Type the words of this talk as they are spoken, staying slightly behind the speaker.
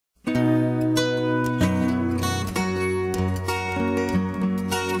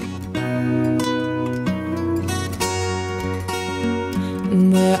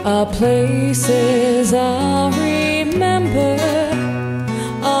places I'll remember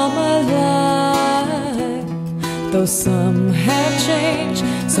all my life. Though some have changed,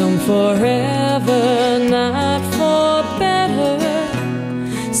 some forever, not for better.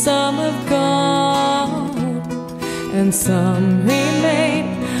 Some have gone and some remain.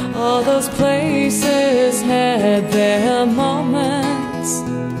 All those places had their moments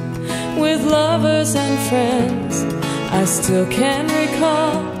with lovers and friends I still can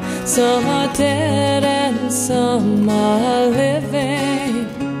recall. Some are dead and some are living.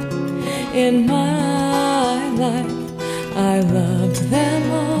 In my life I loved them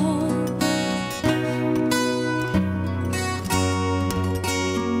all.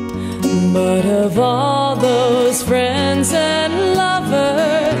 But of all those friends and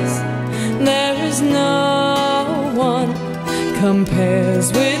lovers, there is no one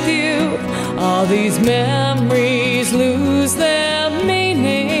compares with you. All these memories lose their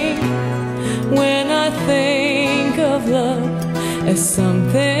meaning when I think of love as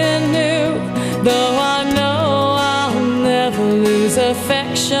something new. Though I know I'll never lose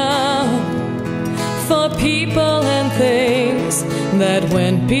affection for people and things that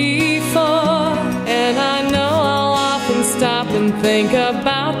went before. And I know I'll often stop and think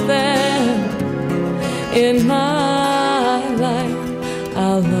about them. In my life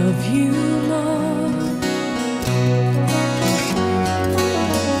I'll love you, Lord.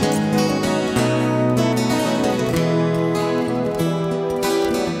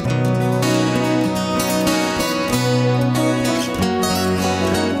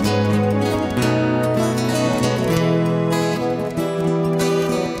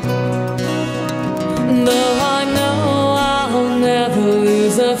 Though I know I'll never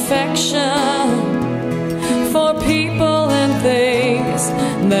lose affection for people and things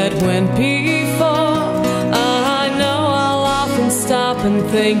that went before, I know I'll often stop and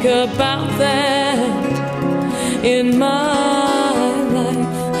think about them. In my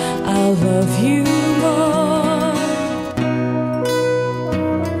life I'll love you more.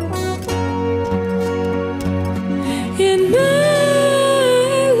 In my